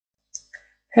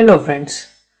Hello friends,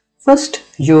 first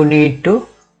you need to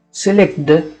select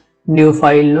the new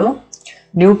file or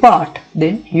new part,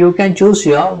 then you can choose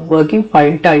your working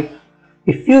file type.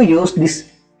 If you use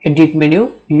this edit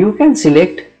menu, you can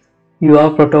select your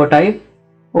prototype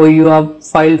or your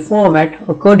file format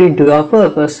according to your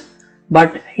purpose.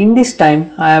 But in this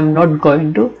time I am not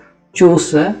going to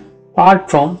choose a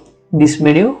part from this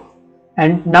menu,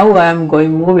 and now I am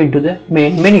going to move into the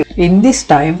main menu. In this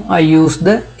time I use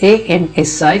the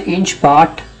ANSI inch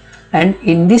part, and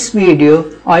in this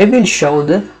video I will show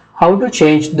the how to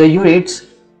change the units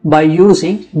by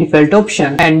using default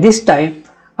option. And this time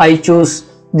I choose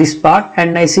this part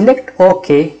and I select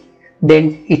OK,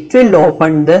 then it will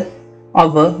open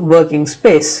our working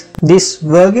space. This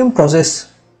working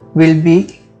process will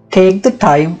take the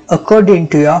time according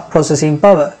to your processing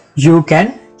power. You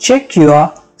can check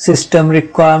your system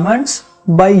requirements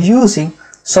by using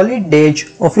Solid Edge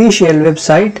official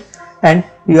website, and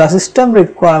your system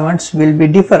requirements will be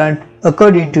different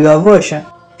according to your version.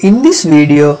 In this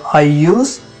video I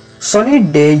use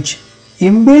Solid Edge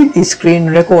inbuilt screen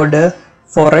recorder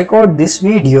for record this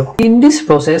video. In this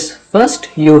process,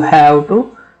 first you have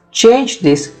to change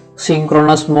this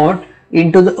synchronous mode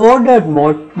into the ordered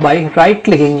mode by right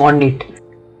clicking on it,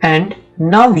 and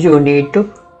now you need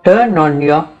to turn on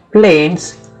your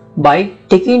planes by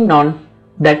ticking on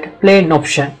that plane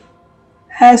option.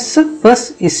 As a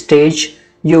first stage,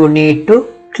 you need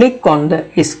to click on the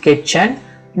sketch, and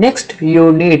next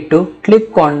you need to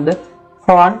click on the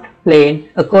front plane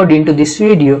according to this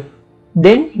video.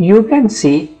 Then you can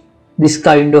see this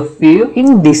kind of view.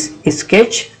 In this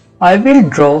sketch I will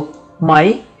draw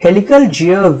my helical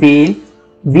gear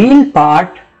wheel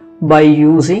part by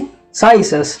using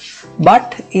sizes,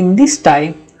 but in this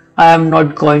time I am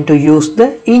not going to use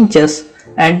the inches,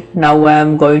 and now I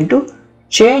am going to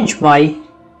change my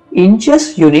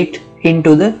inches unit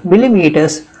into the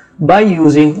millimeters by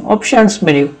using options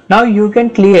menu. Now you can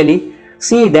clearly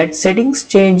see that settings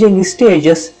changing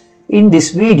stages in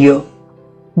this video.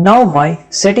 Now my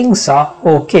settings are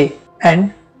okay,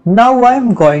 and now I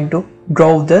am going to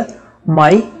draw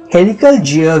my helical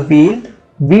gear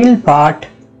wheel part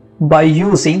by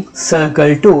using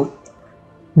circle tool.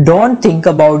 Don't think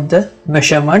about the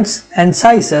measurements and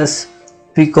sizes,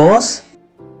 because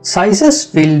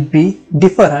sizes will be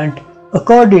different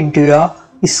according to your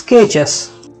sketches.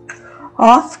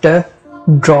 After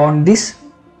drawn this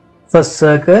first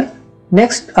circle,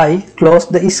 next I close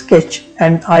the sketch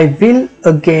and I will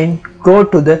again go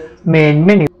to the main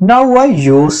menu. Now I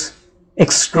use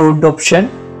extrude option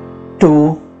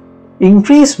to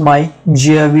increase my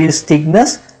gear wheels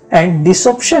thickness, and this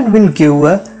option will give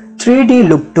a 3D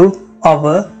look to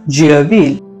our gear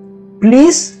wheel.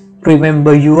 Please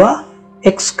remember your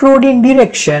extruding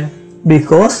direction,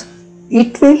 because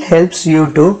it will help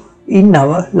you to in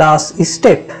our last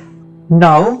step.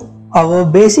 Now our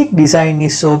basic design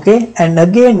is okay, and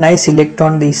again I select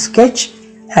on the sketch,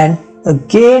 and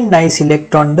again I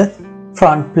select on the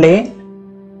front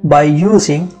plane by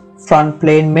using front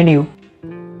plane menu.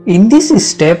 In this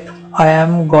step I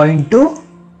am going to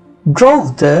draw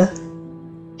the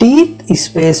teeth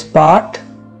space part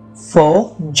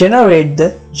for generate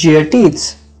the gear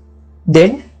teeth.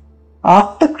 Then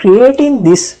after creating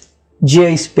this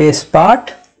gear space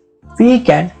part, we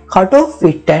can cut off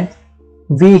it and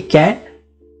we can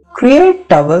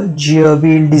create our gear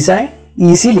wheel design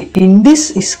easily. In this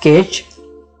sketch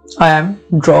I am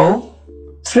draw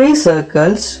 3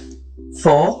 circles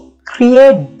for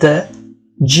create the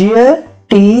gear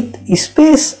teeth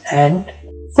space, and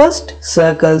first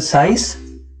circle size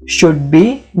should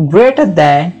be greater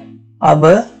than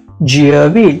our gear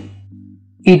wheel.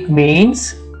 It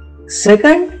means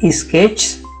second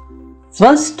sketch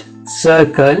first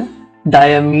circle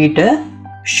diameter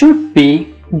should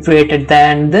be greater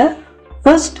than the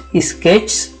first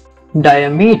sketch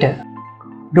diameter.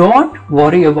 Don't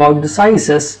worry about the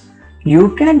sizes.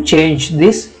 You can change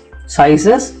these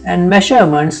sizes and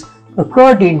measurements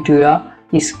according to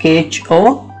your sketch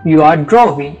or your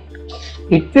drawing.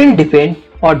 It will depend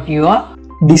on your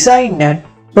design and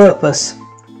purpose.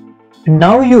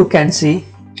 Now you can see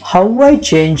how I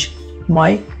change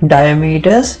my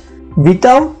diameters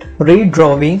without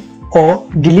redrawing or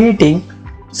deleting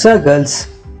circles.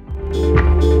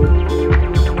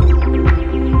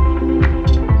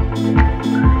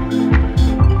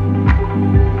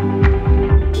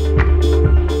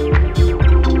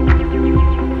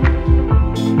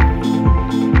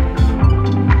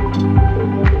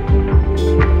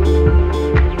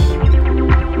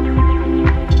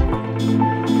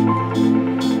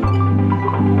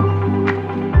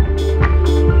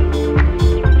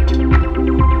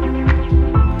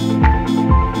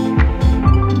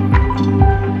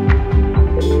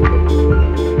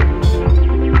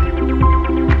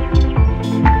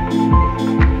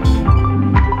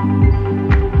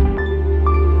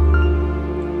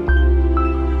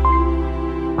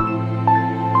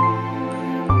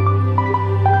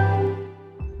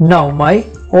 Now my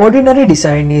ordinary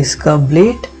design is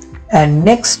complete, and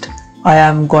next I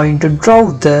am going to draw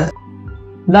the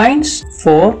lines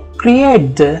for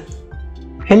create the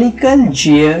helical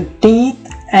gear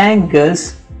teeth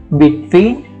angles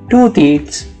between two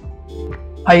teeth.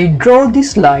 I draw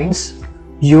these lines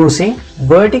using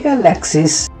vertical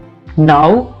axis.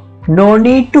 Now no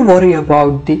need to worry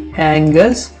about the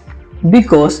angles,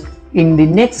 because in the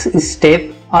next step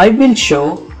I will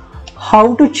show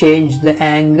how to change the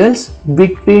angles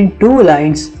between two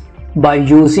lines by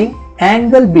using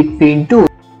angle between two.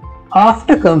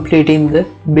 After completing the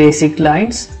basic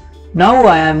lines, now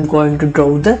I am going to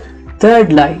draw the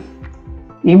third line.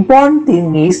 Important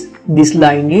thing is this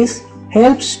line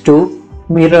helps to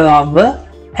mirror our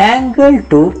angle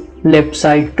to left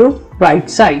side to right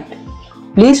side.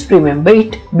 Please remember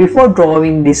it before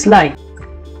drawing this line.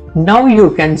 Now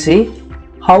you can see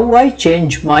how I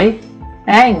change my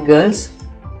angles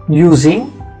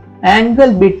using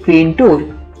angle between tool.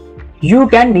 You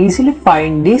can easily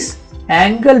find this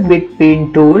angle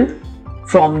between tool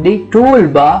from the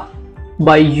toolbar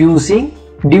by using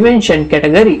dimension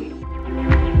category.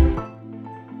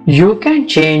 You can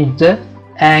change the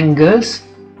angles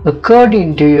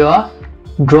according to your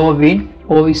drawing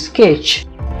or sketch.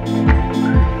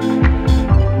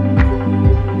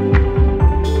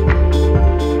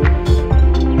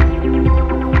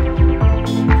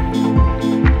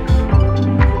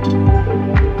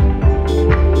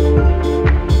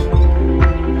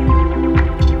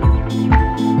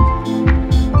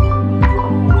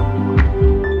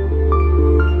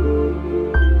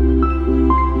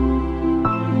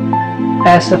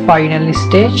 As a final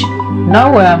stage,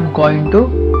 now I am going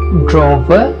to draw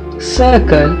a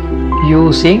circle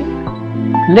using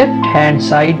left hand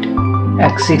side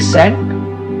axis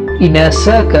and inner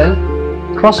circle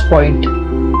cross point.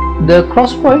 The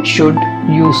cross point should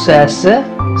use as a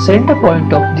center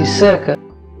point of the circle.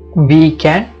 We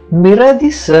can mirror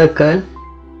the circle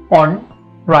on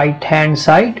right hand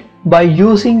side by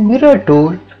using mirror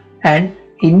tool, and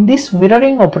in this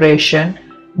mirroring operation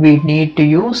we need to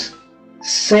use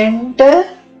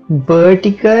center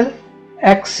vertical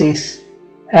axis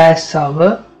as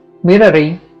our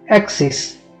mirroring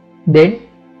axis. Then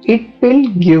it will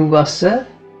give us a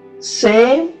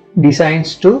same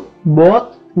designs to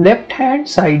both left hand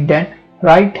side and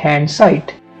right hand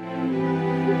side.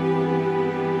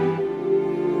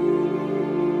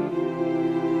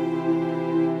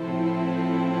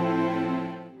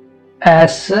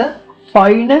 As a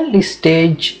final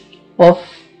stage of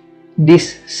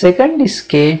this second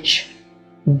sketch,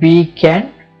 we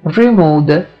can remove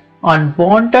the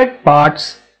unwanted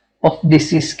parts of this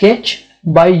sketch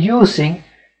by using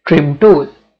trim tool.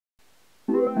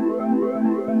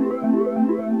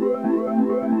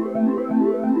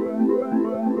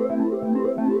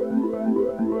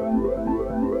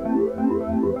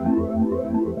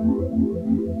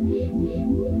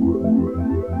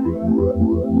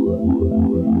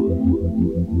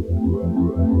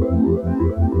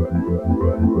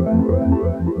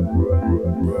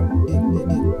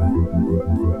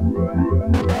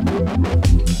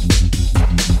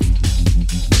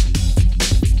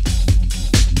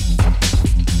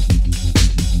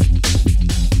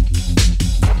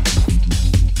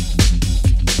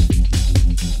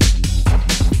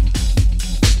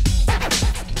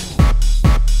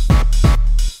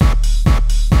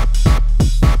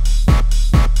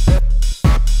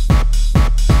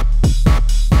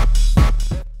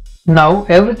 Now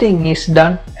everything is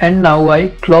done, and now I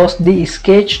close the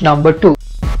sketch number 2.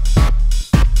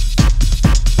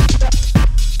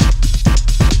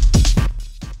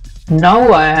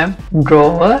 Now I am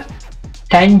draw a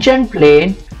tangent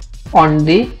plane on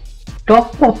the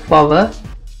top of our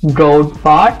drawed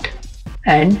part,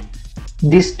 and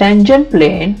this tangent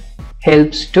plane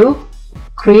helps to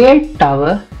create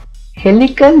our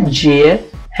helical gear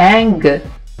angle.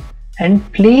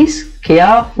 And please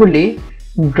carefully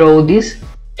draw this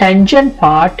tangent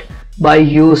part by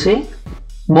using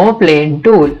more plane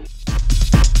tool.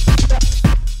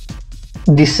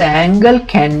 This angle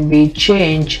can be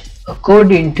changed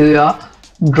according to your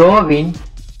drawing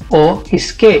or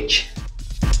sketch.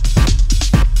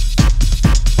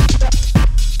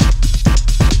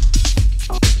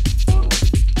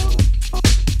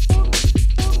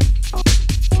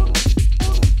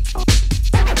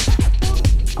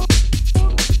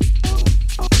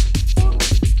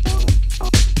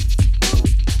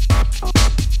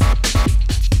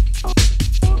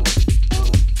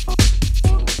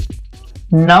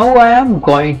 Now I am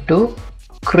going to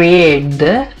create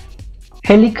the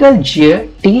helical gear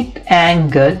teeth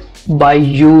angle by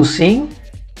using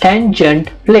tangent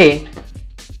plane.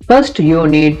 First you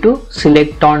need to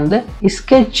select on the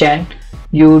sketch and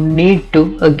you need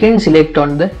to again select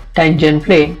on the tangent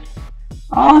plane.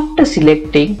 After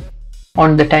selecting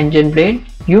on the tangent plane,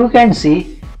 you can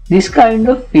see this kind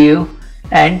of view,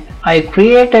 and I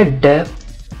created the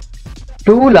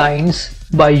two lines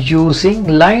by using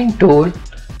line tool,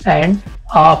 and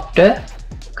after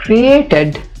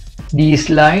created these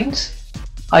lines,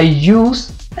 I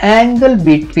use angle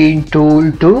between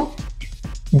tool to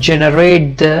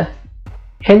generate the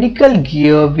helical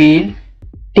gear wheel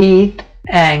teeth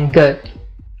angle.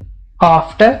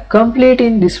 After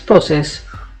completing this process,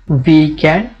 we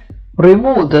can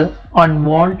remove the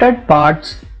unwanted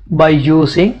parts by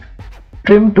using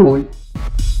trim tool.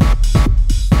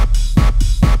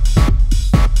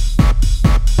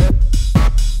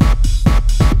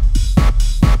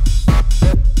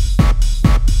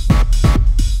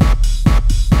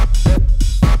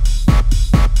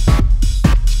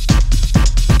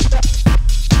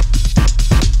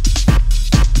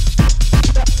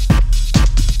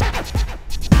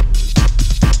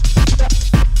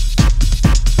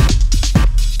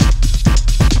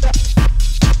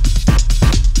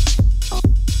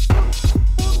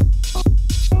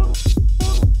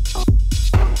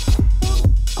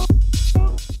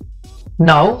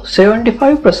 Now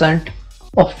 75%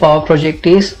 of our project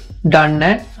is done,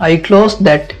 and I close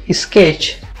that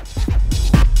sketch.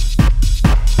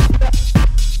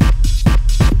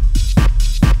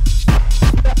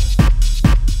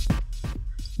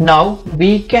 Now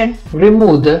we can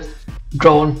remove the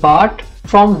drawn part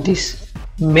from this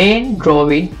main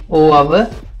drawing of our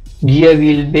gear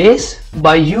wheel base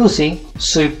by using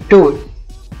sweep tool.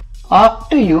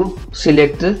 After you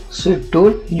select the sweep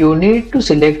tool, you need to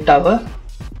select our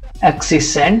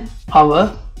axis and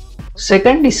our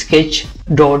second sketch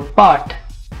dot part.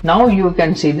 Now you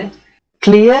can see the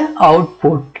clear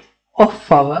output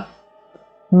of our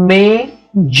main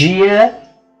gear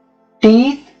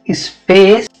teeth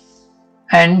space,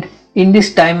 and in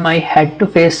this time I had to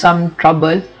face some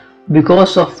trouble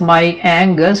because of my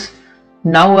angles.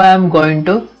 Now I am going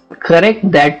to correct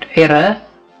that error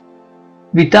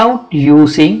without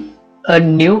using a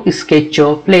new sketch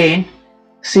or plane.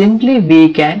 Simply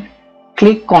we can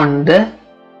click on the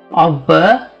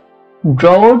our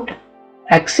drawed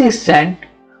axis and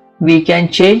we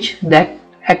can change that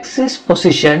axis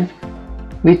position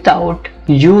without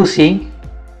using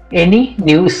any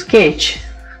new sketch.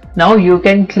 Now you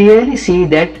can clearly see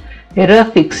that error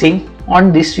fixing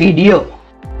on this video.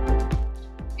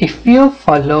 If you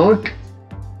followed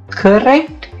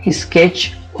correct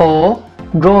sketch or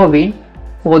drawing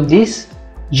for this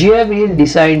gear wheel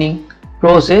designing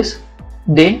process,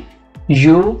 then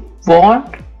you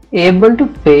won't able to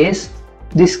face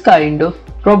this kind of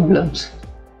problems.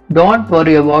 Don't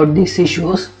worry about these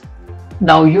issues.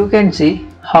 Now you can see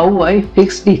how I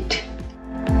fixed it.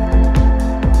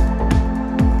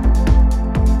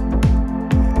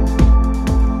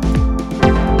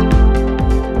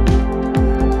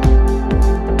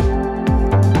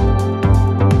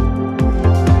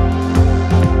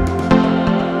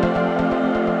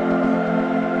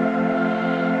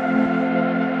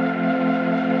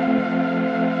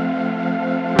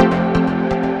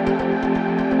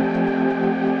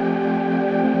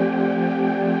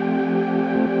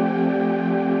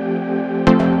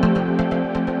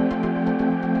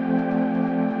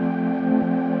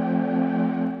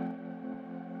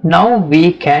 Now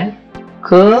we can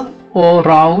curve or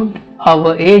round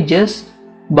our edges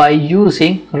by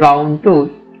using round tool,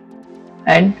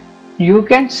 and you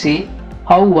can see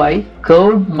how I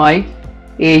curved my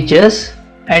edges,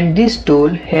 and this tool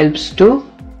helps to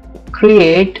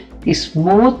create a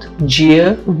smooth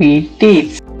gear wheel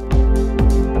teeth.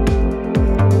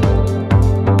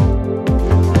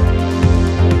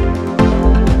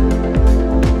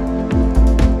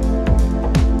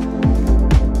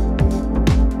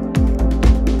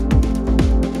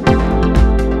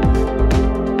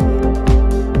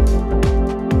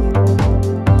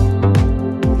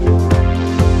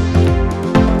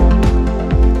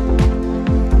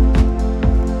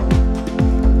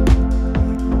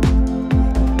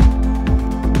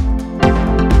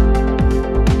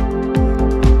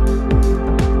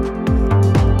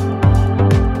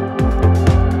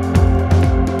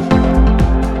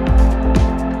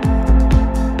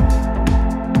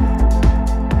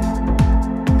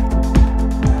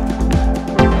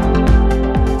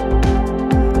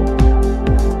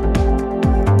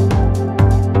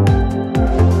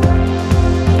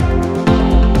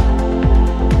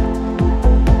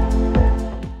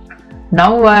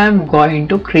 Now I am going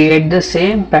to create the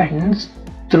same patterns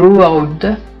throughout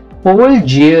the whole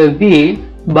gear wheel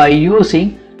by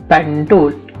using pattern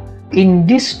tool. In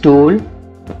this tool,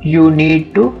 you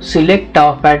need to select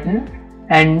our pattern,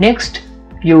 and next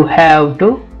you have to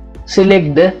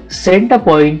select the center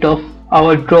point of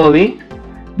our drawing.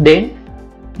 Then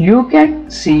you can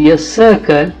see a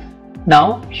circle. Now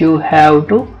you have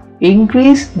to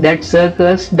increase that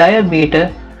circle's diameter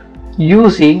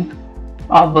using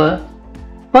our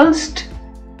first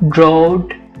drawn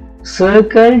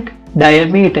circled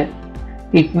diameter.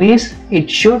 It means it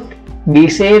should be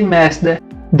same as the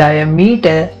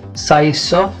diameter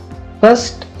size of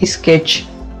first sketch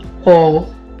or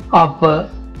our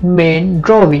main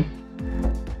drawing.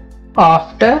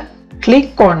 After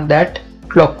click on that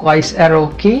clockwise arrow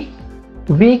key,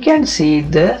 we can see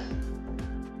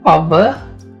our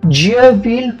gear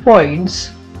wheel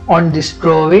points on this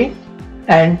drawing,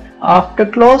 and after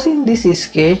closing this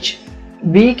sketch,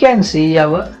 we can see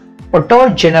our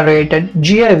auto-generated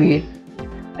gear wheel.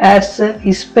 As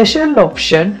a special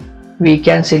option, we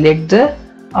can select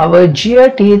our gear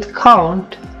teeth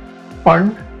count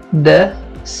on the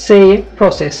same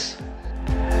process.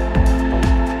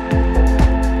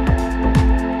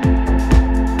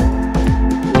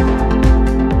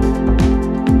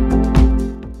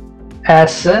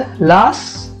 As a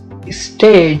last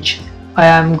stage, I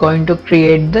am going to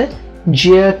create the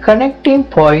gear connecting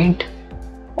point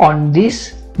on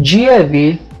this gear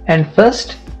wheel, and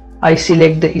first I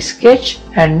select the sketch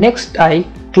and next I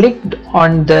clicked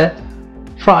on the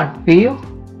front view.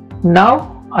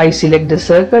 Now I select the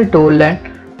circle tool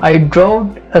and I draw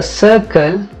a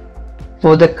circle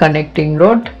for the connecting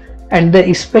rod, and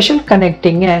the special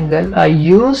connecting angle I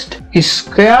used is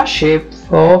square shape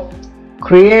for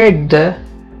create the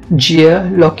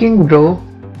gear locking groove.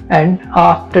 And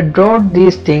after draw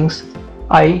these things,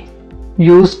 I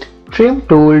used trim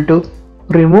tool to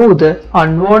remove the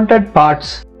unwanted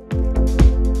parts.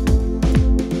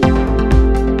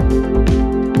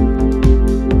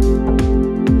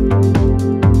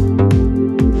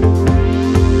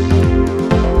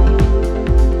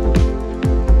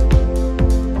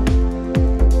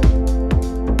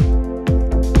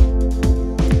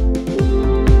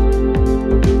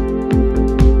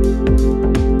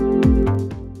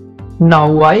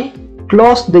 Now I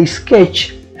close the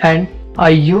sketch and I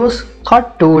use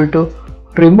cut tool to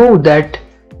remove that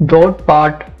dot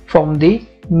part from the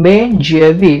main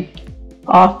gear wheel.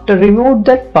 After remove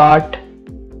that part,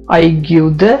 I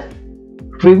give the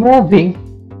removing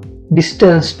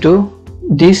distance to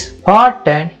this part,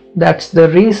 and that's the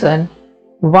reason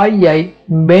why I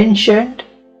mentioned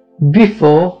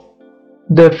before.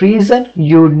 The reason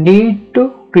you need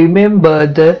to remember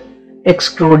the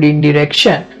extruding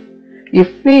direction.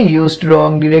 If we used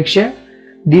wrong direction,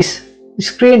 this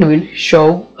screen will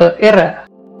show an error.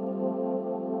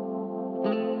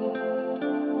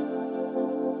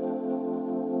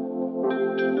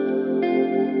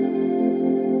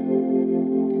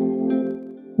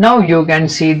 Now you can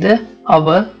see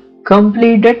our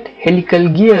completed helical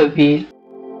gear wheel.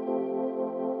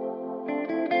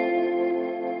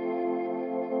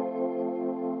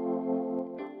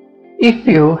 If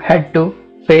you had to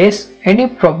face any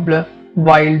problem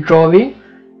while drawing,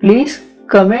 please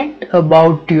comment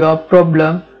about your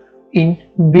problem in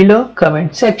below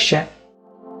comment section.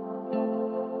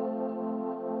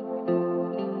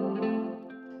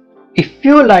 If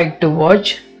you like to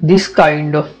watch this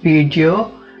kind of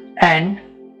video and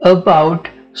about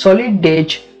solid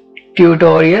edge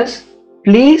tutorials,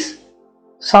 please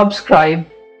subscribe,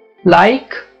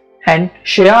 like and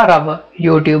share our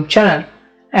YouTube channel.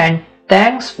 And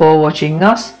thanks for watching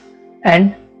us,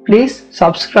 and please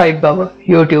subscribe our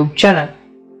YouTube channel.